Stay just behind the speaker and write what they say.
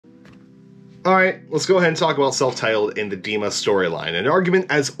Alright, let's go ahead and talk about Self-Titled in the Dema storyline. An argument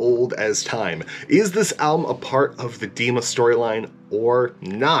as old as time. Is this album a part of the Dema storyline or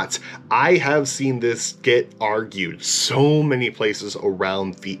not? I have seen this get argued so many places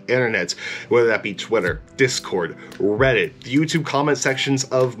around the internet, whether that be Twitter, Discord, Reddit, the YouTube comment sections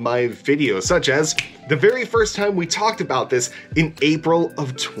of my videos, such as the very first time we talked about this in April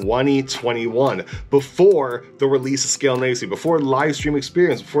of 2021, before the release of Scale and Legacy, before the live stream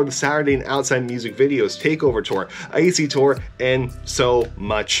experience, before the Saturday and Outside Music Videos Takeover Tour, IC Tour, and so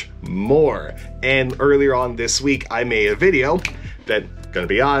much more. And earlier on this week, I made a video that, gonna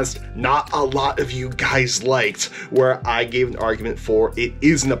be honest, not a lot of you guys liked, where I gave an argument for it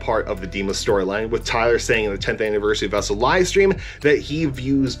isn't a part of the Dema storyline, with Tyler saying in the 10th anniversary Vessel livestream that he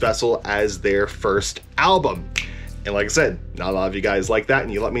views Vessel as their first album. And like I said, not a lot of you guys like that,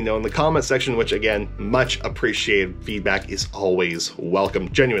 and you let me know in the comment section, which again, much appreciated. Feedback is always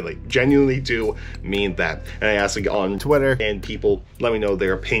welcome. Genuinely do mean that. And I asked on Twitter, and people let me know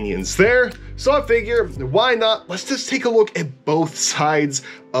their opinions there. So I figure, why not? Let's just take a look at both sides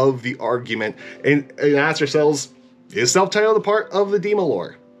of the argument and ask ourselves, is Self-Titled a part of the Dema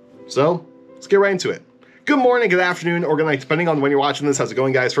lore? So let's get right into it. Good morning, good afternoon, or good night, depending on when you're watching this. How's it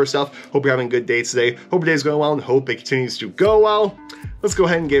going, guys? First off, hope you're having a good day today. Hope your day's going well, and hope it continues to go well. Let's go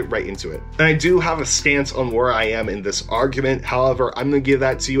ahead and get right into it. And I do have a stance on where I am in this argument. However, I'm going to give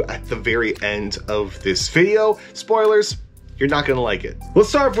that to you at the very end of this video. Spoilers, you're not going to like it. Let's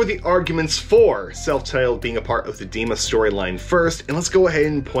start off with the arguments for Self-Titled being a part of the Dema storyline first, and let's go ahead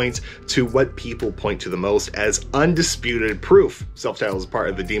and point to what people point to the most as undisputed proof Self-Titled is a part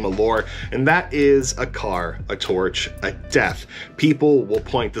of the Dema lore, and that is a car, a torch, a death. People will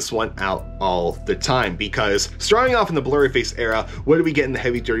point this one out all the time, because starting off in the Blurryface era, what do we get in the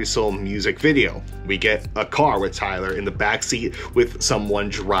Heavy Dirty Soul music video? We get a car with Tyler in the backseat with someone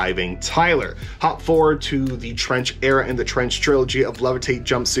driving Tyler. Hop forward to the Trench era and the Trench trilogy of Levitate,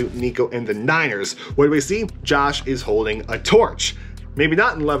 Jumpsuit, Nico, and the Niners. What do we see? Josh is holding a torch. Maybe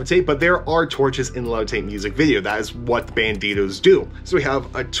not in Levitate, but there are torches in the Levitate music video. That is what the Banditos do. So we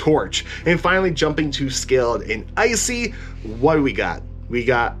have a torch. And finally, jumping to Scaled and Icy, what do we got? We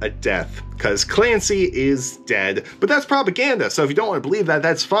got a death, because Clancy is dead, but that's propaganda, so if you don't want to believe that,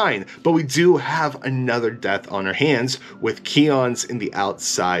 that's fine. But we do have another death on our hands with Keon's in the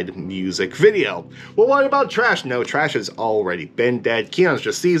Outside music video. Well, what about Trash? No, Trash has already been dead. Keon's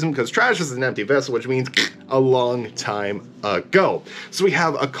just sees him because Trash is an empty vessel, which means a long time ago. So we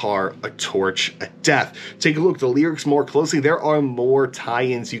have a car, a torch, a death. Take a look at the lyrics more closely. There are more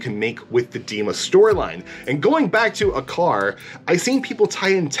tie-ins you can make with the Dema storyline. And going back to a car, I've seen people tie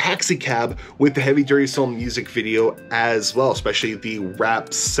in Taxi Cab with the Heavy Dirty Soul music video as well, especially the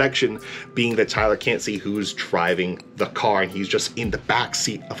rap section, being that Tyler can't see who's driving the car and he's just in the back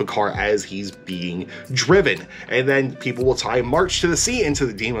seat of a car as he's being driven. And then people will tie March to the Sea into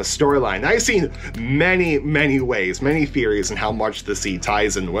the Dema storyline. I've seen many ways, many theories on how March to the Sea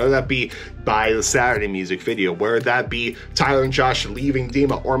ties in, whether that be by the Saturday music video, whether that be Tyler and Josh leaving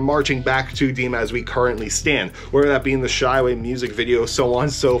Dema or marching back to Dema as we currently stand, whether that be in the Shy Away music video, so on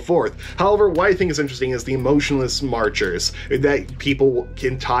and so forth. However, what I think is interesting is the emotionless marchers that people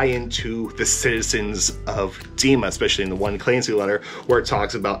can tie into the citizens of Dema, especially in the one Clancy letter where it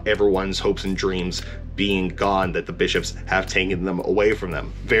talks about everyone's hopes and dreams being gone, that the bishops have taken them away from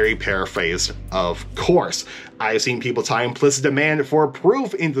them. Very paraphrased, of course. I've seen people tie implicit demand for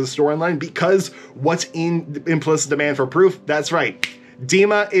proof into the storyline, because what's in implicit demand for proof? That's right,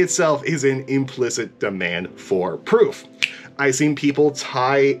 Dema itself is an implicit demand for proof. I've seen people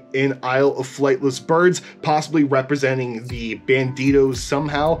tie in Isle of Flightless Birds, possibly representing the Banditos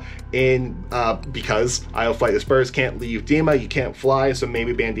somehow, because Isle of Flightless Birds can't leave Dema, you can't fly, so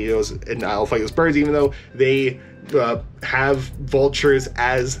maybe Banditos and Isle of Flightless Birds, even though they have vultures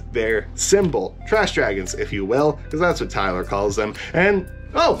as their symbol. Trash dragons, if you will, because that's what Tyler calls them. And,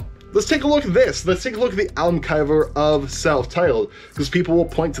 oh, let's take a look at this. Let's take a look at the album cover of Self-Titled, because people will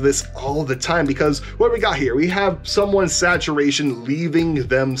point to this all the time, because what do we got here? We have someone's saturation leaving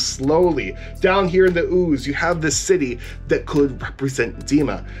them slowly. Down here in the ooze, you have the city that could represent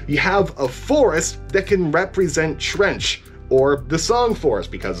Dema. You have a forest that can represent Trench, or the song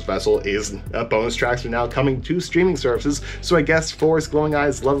Forest, because Vessel is bonus tracks are now coming to streaming services, so I guess Forest, Glowing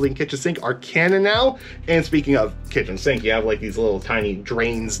Eyes, Lovely, and Kitchen Sink are canon now. And speaking of Kitchen Sink, you have like these little tiny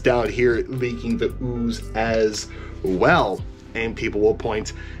drains down here leaking the ooze as well, and people will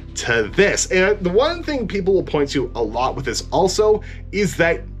point to this. And the one thing people will point to a lot with this also is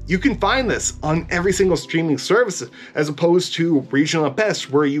that you can find this on every single streaming service, as opposed to regional at best,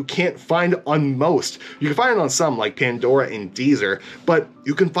 where you can't find it on most. You can find it on some like Pandora and Deezer, but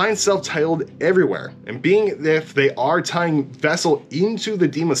you can find self-titled everywhere. And being if they are tying Vessel into the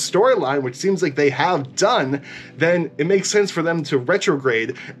Dema storyline, which seems like they have done, then it makes sense for them to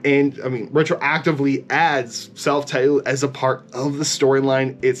retrograde and, retroactively add self-titled as a part of the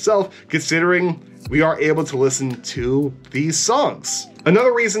storyline itself, considering we are able to listen to these songs.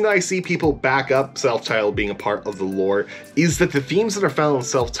 Another reason that I see people back up self-titled being a part of the lore is that the themes that are found in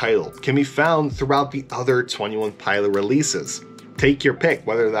self-titled can be found throughout the other 21 Pilot releases. Take your pick,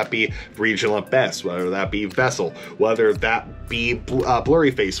 whether that be regional at best, whether that be Vessel, whether that be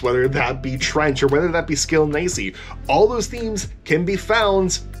Blurryface, whether that be Trench, or whether that be Skill Nacy. All those themes can be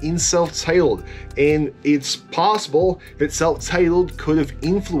found in self-titled, and it's possible that self-titled could have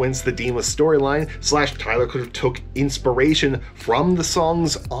influenced the Dema storyline, / Tyler could have took inspiration from the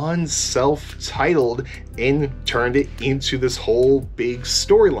songs on self-titled and turned it into this whole big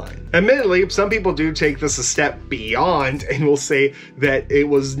storyline. Admittedly, some people do take this a step beyond and will say that it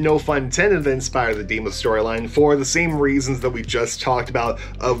was no fun intended to inspire the Dema storyline for the same reasons that we just talked about,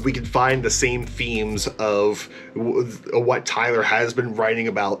 of we can find the same themes of what Tyler has been writing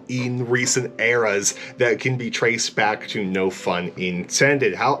about in recent eras that can be traced back to no fun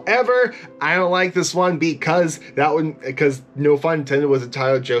intended. However, I don't like this one because No Fun Intended was a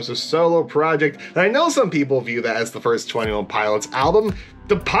Tyler Joseph solo project, and I know some people view that as the first 21 Pilots album.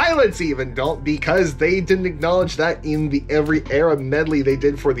 The Pilots even don't, because they didn't acknowledge that in the Every Era medley they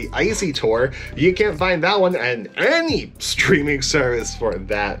did for the Icy tour. You can't find that one on any streaming service for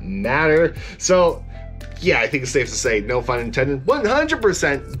that matter. So yeah, I think it's safe to say No Fun Intended,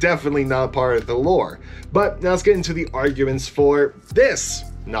 100% definitely not part of the lore. But now let's get into the arguments for this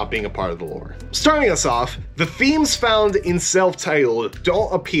not being a part of the lore. Starting us off, the themes found in self-titled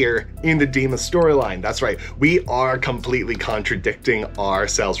don't appear in the Dema storyline. That's right, we are completely contradicting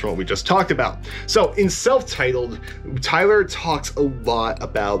ourselves from what we just talked about. So in self-titled, Tyler talks a lot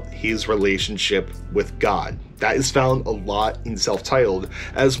about his relationship with God. That is found a lot in self-titled,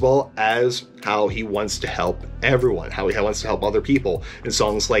 as well as how he wants to help everyone, how he wants to help other people in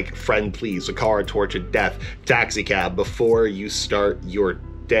songs like Friend Please, A Car, Torch of Death, Taxi Cab, Before You Start Your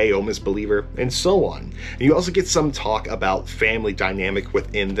Day, Oh Misbeliever, and so on. And you also get some talk about family dynamic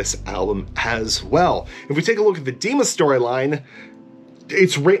within this album as well. If we take a look at the Dema storyline,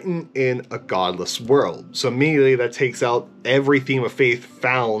 it's written in a godless world. So immediately that takes out every theme of faith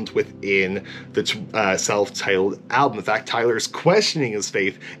found within the self-titled album. In fact, Tyler's questioning his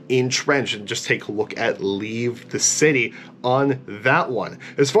faith in Trench, and just take a look at Leave the City on that one.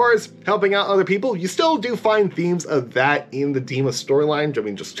 As far as helping out other people, you still do find themes of that in the Dema storyline. I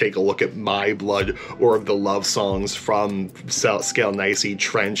mean, just take a look at My Blood or the love songs from Skill Nacy,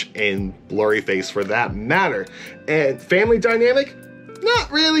 Trench, and Blurryface for that matter. And family dynamic,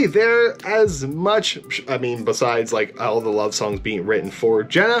 not really there as much. I mean, besides like all the love songs being written for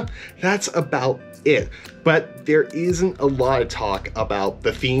Jenna, that's about it. But there isn't a lot of talk about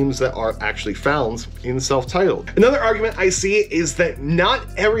the themes that are actually found in self-titled. Another argument I see is that not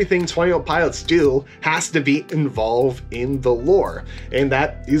everything 21 Pilots do has to be involved in the lore, and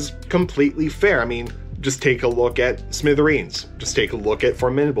that is completely fair. I mean, just take a look at Smithereens, just take a look at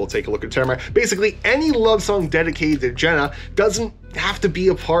Formidable, take a look at Terramar. Basically, any love song dedicated to Jenna doesn't have to be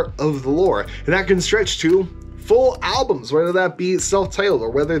a part of the lore, and that can stretch to full albums, whether that be self-titled or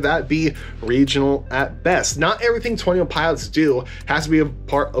whether that be regional at best. Not everything 21 Pilots do has to be a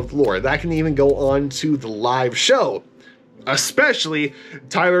part of the lore. That can even go on to the live show. Especially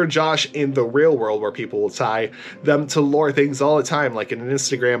Tyler and Josh in the real world, where people will tie them to lore things all the time, like in an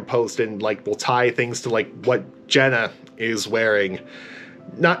Instagram post, and like will tie things to like what Jenna is wearing.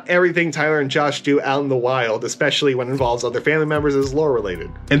 Not everything Tyler and Josh do out in the wild, especially when it involves other family members, is lore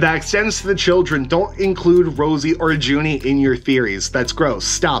related. And that extends to the children. Don't include Rosie or Junie in your theories. That's gross.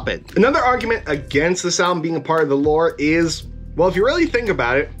 Stop it. Another argument against this album being a part of the lore is, well, if you really think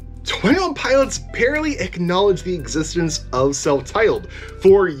about it, 21 Pilots barely acknowledged the existence of self-titled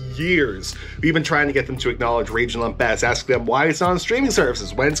for years. We've been trying to get them to acknowledge regional at best, ask them why it's not on streaming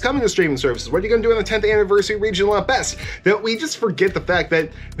services, when it's coming to streaming services, what are you going to do on the 10th anniversary regional at best? That we just forget the fact that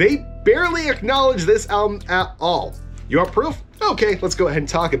they barely acknowledge this album at all. You want proof? Okay, let's go ahead and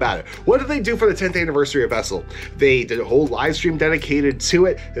talk about it. What did they do for the 10th anniversary of Vessel? They did a whole live stream dedicated to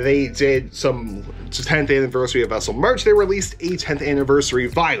it. They did some 10th anniversary of Vessel merch. They released a 10th anniversary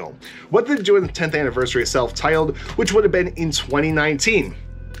vinyl. What did they do in the 10th anniversary of Self-Titled, which would have been in 2019?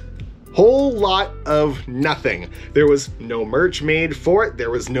 Whole lot of nothing. There was no merch made for it. There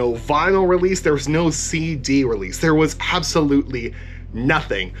was no vinyl release. There was no CD release. There was absolutely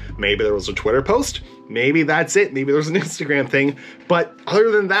nothing. Maybe there was a Twitter post, maybe that's it, maybe there's an Instagram thing, but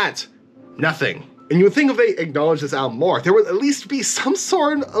other than that, nothing. And you would think if they acknowledged this album more, there would at least be some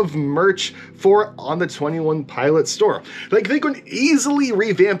sort of merch for it on the 21 Pilots store. Like, they could easily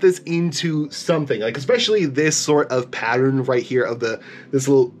revamp this into something, like especially this sort of pattern right here of this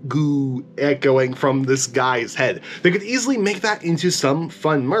little goo echoing from this guy's head. They could easily make that into some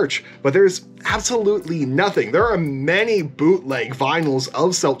fun merch, but there's absolutely nothing. There are many bootleg vinyls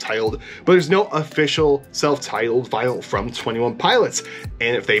of Self-Titled, but there's no official Self-Titled vinyl from 21 Pilots.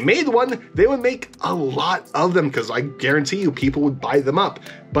 And if they made one, they would make a lot of them, because I guarantee you people would buy them up.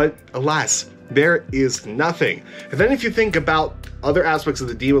 But alas, there is nothing. And then if you think about other aspects of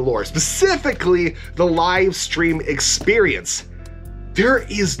the Dema lore, specifically the live stream experience, there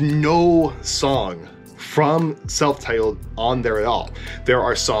is no song from Self-Titled on there at all. There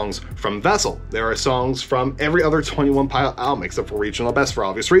are songs from Vessel. There are songs from every other 21 Pilot album except for Regional Best for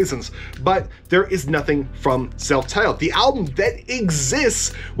obvious reasons, but there is nothing from Self-Titled, the album that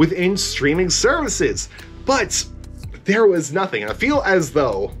exists within streaming services. But there was nothing. And I feel as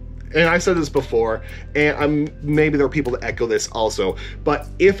though, and I said this before, and maybe there are people that echo this also, but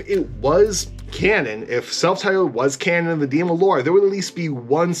if it was canon, if Self-Titled was canon in the Dema lore, there would at least be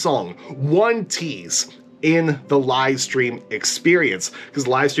one song, one tease in the live stream experience, because the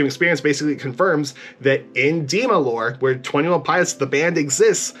live stream experience basically confirms that in Dema lore, where 21 Pilots, the band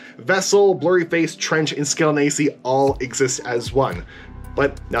exists, Vessel, Blurryface, Trench, and Skelnacy all exist as one.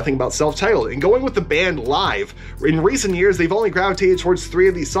 But nothing about Self-Titled. And going with the band live, in recent years, they've only gravitated towards 3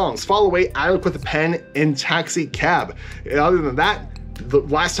 of these songs: Fall Away, I Look With a Pen, and Taxi Cab. And other than that, the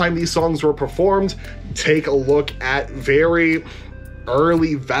last time these songs were performed, take a look at very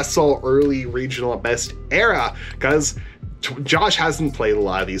early Vessel, early Regional Best era, because Josh hasn't played a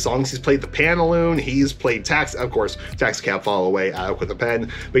lot of these songs. He's played the Pantaloon, he's played of course, Taxi Cab, Fall Away, I Look With a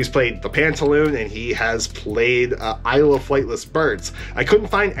Pen, but he's played the Pantaloon, and he has played Isle of Flightless Birds. I couldn't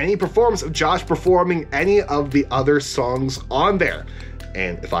find any performance of Josh performing any of the other songs on there.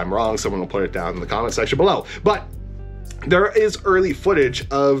 And if I'm wrong, someone will put it down in the comment section below. But there is early footage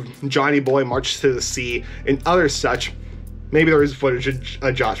of Johnny Boy, March to the Sea, and other such. Maybe there is footage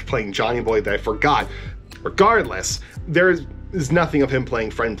of Josh playing Johnny Boy that I forgot. Regardless, there is nothing of him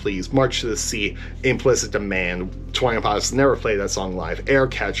playing Friend Please, March to the Sea, Implicit Demand. 21 Pilots never played that song live.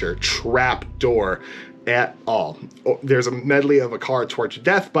 Aircatcher, Trap Door, at all. There's a medley of A Car Torch to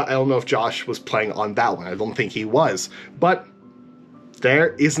Death, but I don't know if Josh was playing on that one. I don't think he was. But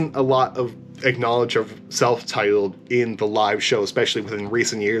there isn't a lot of acknowledge of Self-Titled in the live show, especially within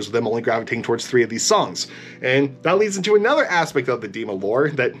recent years, with them only gravitating towards 3 of these songs. And that leads into another aspect of the Dema lore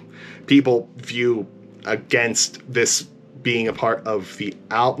that people view against this being a part of the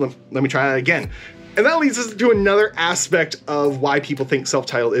album. Let me try that again. And that leads us to another aspect of why people think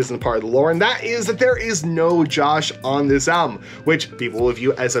Self-Titled isn't part of the lore, and that is that there is no Josh on this album, which people will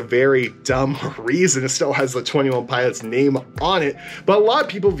view as a very dumb reason. It still has the 21 Pilots name on it, but a lot of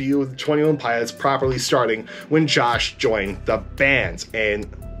people view the 21 Pilots properly starting when Josh joined the band, and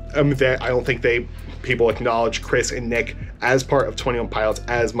I don't think people acknowledge Chris and Nick as part of 21 Pilots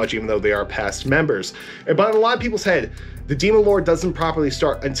as much, even though they are past members. But in a lot of people's head, the Dema lore doesn't properly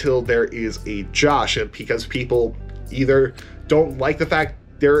start until there is a Josh, because people either don't like the fact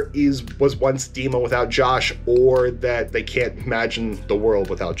was once Dema without Josh, or that they can't imagine the world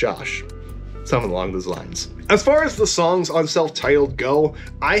without Josh. Something along those lines. As far as the songs on Self-Titled go,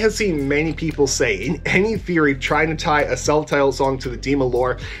 I have seen many people say in any theory trying to tie a Self-Titled song to the Dema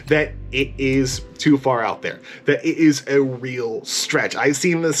lore that it is too far out there, that it is a real stretch. I've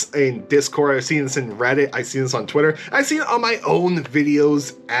seen this in Discord, I've seen this in Reddit, I've seen this on Twitter, I've seen it on my own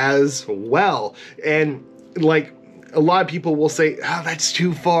videos as well. And like, a lot of people will say, that's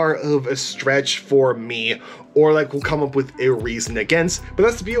too far of a stretch for me, or like will come up with a reason against. But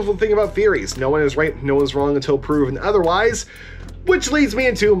that's the beautiful thing about theories. No one is right, no one is wrong until proven otherwise, which leads me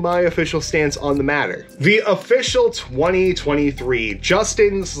into my official stance on the matter. The official 2023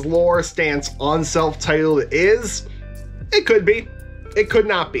 Justin's lore stance on Self-Titled is, it could be, it could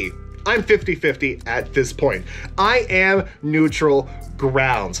not be. I'm 50-50 at this point. I am neutral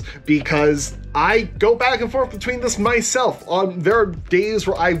grounds, because I go back and forth between this myself. There are days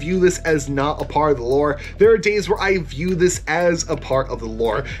where I view this as not a part of the lore. There are days where I view this as a part of the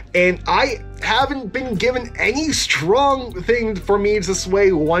lore. And I haven't been given any strong thing for me to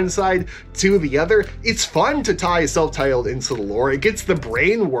sway one side to the other. It's fun to tie self-titled into the lore. It gets the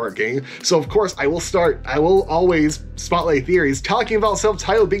brain working. So of course I will always spotlight theories talking about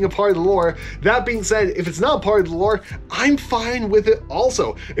self-titled being a part of the lore. That being said, if it's not part of the lore, I'm fine with it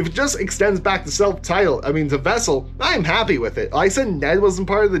also. If it just extends back to self-titled, I mean to Vessel, I'm happy with it. I said Ned wasn't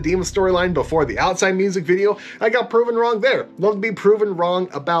part of the Dema storyline before the Outside music video. I got proven wrong there. Love to be proven wrong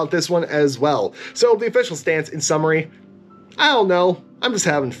about this one as well. So the official stance in summary, I don't know. I'm just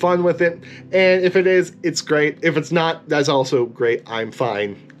having fun with it. And if it is, it's great. If it's not, that's also great. I'm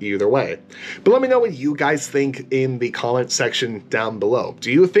fine either way. But let me know what you guys think in the comment section down below.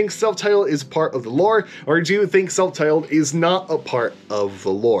 Do you think self-titled is part of the lore, or do you think self-titled is not a part of the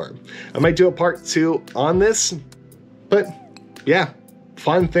lore? I might do a part 2 on this, but yeah,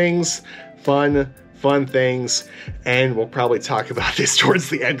 fun things, fun things, and we'll probably talk about this towards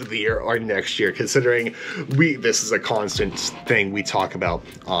the end of the year or next year, considering this is a constant thing we talk about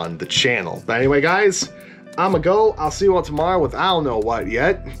on the channel. But anyway, guys, I'ma go. I'll see you all tomorrow with I don't know what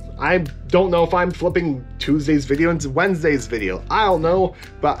yet. I don't know if I'm flipping Tuesday's video into Wednesday's video. I don't know,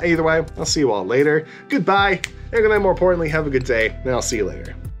 but either way, I'll see you all later. Goodbye, and good night. More importantly, have a good day, and I'll see you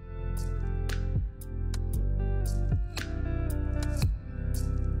later.